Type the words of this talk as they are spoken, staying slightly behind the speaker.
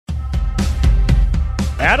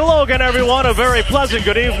And hello again, everyone. A very pleasant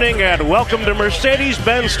good evening, and welcome to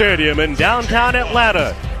Mercedes-Benz Stadium in downtown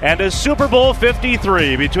Atlanta. And a Super Bowl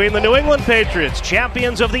 53 between the New England Patriots,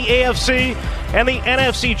 champions of the AFC, and the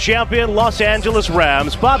NFC champion Los Angeles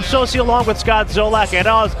Rams. Bob Sosi along with Scott Zolak. And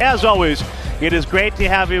as always, it is great to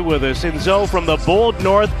have you with us. And so from the bold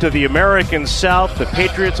north to the American south, the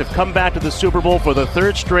Patriots have come back to the Super Bowl for the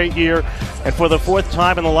third straight year and for the fourth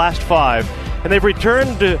time in the last 5. And they've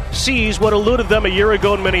returned to seize what eluded them a year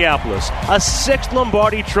ago in Minneapolis, a 6th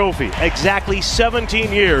Lombardi trophy, exactly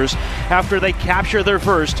 17 years after they captured their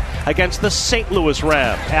first against the St. Louis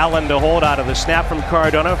Rams. Allen to hold out of the snap from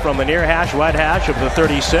Cardona from the near hash, right hash of the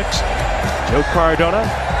 36. Joe Cardona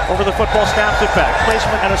over the football, snaps it back.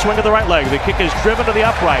 Placement and a swing of the right leg. The kick is driven to the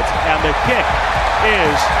uprights, and the kick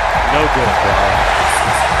is no good.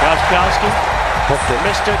 Gostkowski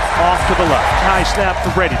missed it off to the left. High snap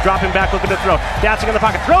for Brady. Dropping back, looking to throw. Dancing in the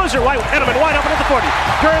pocket. Throws it right. Edelman wide open at the 40.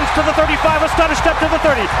 Turns to the 35. A stutter step to the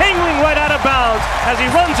 30. Angling right out of bounds as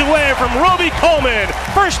he runs away from Roby Coleman.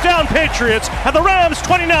 First down Patriots at the Rams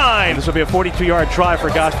 29. This will be a 42-yard try for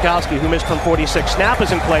Gostkowski, who missed from 46. Snap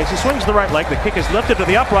is in place. He swings the right leg. The kick is lifted to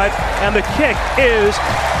the upright, and the kick is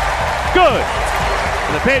good.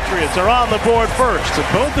 And the Patriots are on the board first. So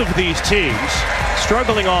both of these teams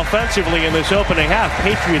struggling offensively in this opening half.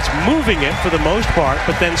 Patriots moving it for the most part,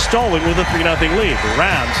 but then stalling with a 3-0 lead. The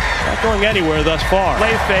Rams not going anywhere thus far.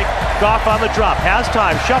 Play fake, Goff on the drop, has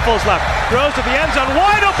time, shuffles left, throws to the end zone,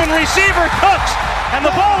 wide open receiver, Cooks, and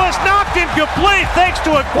the ball is knocked incomplete thanks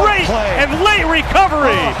to a great and late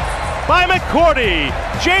recovery by McCourty.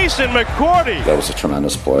 Jason McCourty. That was a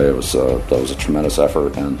tremendous play. That was a tremendous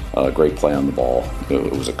effort and a great play on the ball.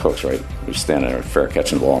 It was a Cooks, right? He was standing there, fair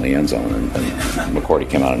catching the ball in the end zone, and McCourty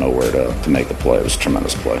came out of nowhere to make the play. It was a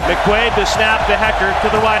tremendous play. McQuaid to snap to Hecker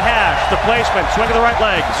to the right hash. The placement, swing of the right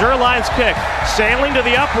leg. Zerline's kick, sailing to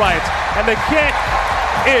the uprights, and the kick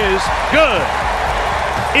is good.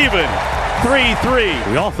 Even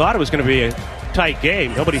 3-3. We all thought it was going to be a tight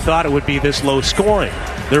game. Nobody thought it would be this low scoring.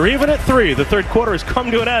 They're even at 3. The third quarter has come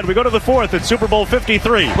to an end. We go to the fourth at Super Bowl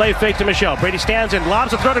 53. Play fake to Michel. Brady stands in,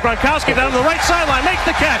 lobs a throw to Gronkowski down the right sideline, makes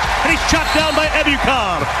the catch, and he's chopped down by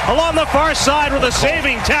Ebukam. Along the far side with a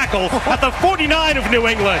saving tackle at the 49 of New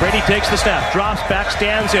England. Brady takes the snap, drops back,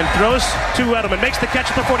 stands in, throws to Edelman, makes the catch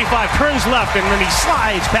at the 45, turns left, and then he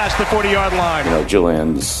slides past the 40-yard line.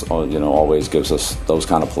 Julian's always gives us those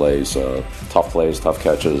kind of plays, tough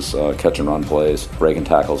catches, catch and run plays, breaking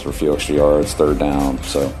tackles for a few extra yards, third down.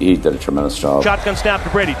 So he did a tremendous job. Shotgun snap to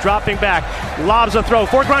Brady, dropping back, lobs a throw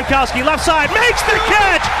for Gronkowski, left side, makes the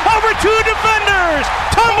catch over 2 defenders,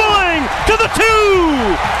 tumbling to the 2.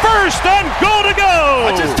 First and goal to go.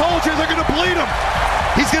 I just told you they're going to bleed him.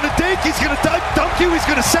 He's going to dink, he's going to dunk you, he's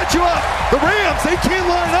going to set you up. The Rams, they can't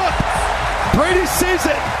line up. Brady sees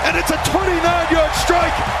it, and it's a 29-yard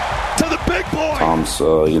strike to the big boy. Tom's,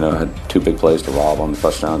 had 2 big plays to Rob on the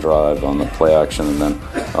touchdown drive, on the play action, and then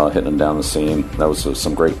hitting him down the seam. That was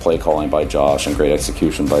some great play calling by Josh and great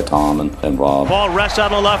execution by Tom and Rob. Ball rests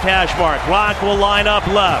on the left hash mark. Gronk will line up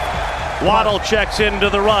left. Waddle checks in to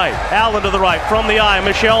the right. Allen to the right from the eye.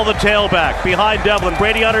 Michel the tailback. Behind Devlin.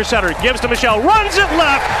 Brady under center. Gives to Michel. Runs it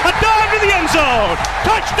left. A dive to the end zone.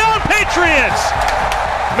 Touchdown Patriots.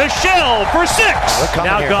 Michel for 6.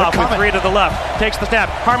 Now Goff with 3 to the left. Takes the snap.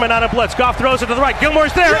 Harmon on a blitz. Goff throws it to the right.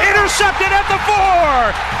 Gilmore's there. Intercepted at the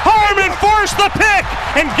 4. Harmon forced the pick,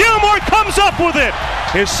 and Gilmore comes up with it.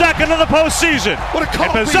 His second of the postseason. What a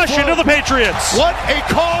call. In possession of the Patriots. What a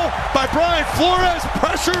call by Brian Flores.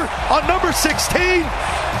 Pressure on number 16.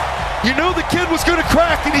 You knew the kid was going to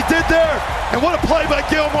crack, and he did there. And what a play by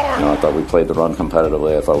Gilmore. I thought we played the run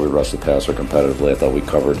competitively. I thought we rushed the passer competitively. I thought we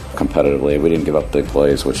covered competitively. We didn't give up big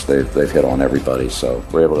plays, which they've hit on everybody. So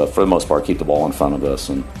we're able to, for the most part, keep the ball in front of us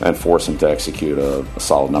and force them to execute a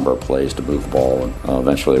solid number of plays to move the ball. And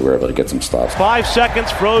eventually we were able to get some stops. 5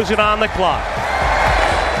 seconds frozen on the clock.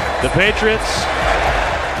 The Patriots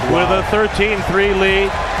with a 13-3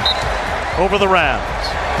 lead over the Rams.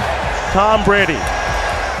 Tom Brady,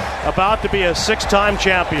 about to be a 6-time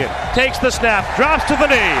champion, takes the snap, drops to the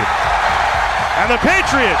knee, and the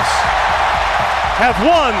Patriots have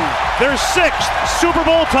won their 6th Super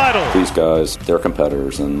Bowl title. These guys, they're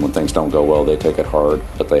competitors, and when things don't go well, they take it hard,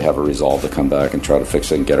 but they have a resolve to come back and try to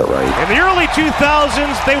fix it and get it right. In the early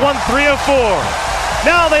 2000s, they won 3 of 4.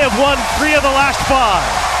 Now they have won 3 of the last 5.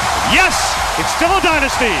 Yes, it's still a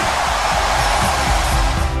dynasty.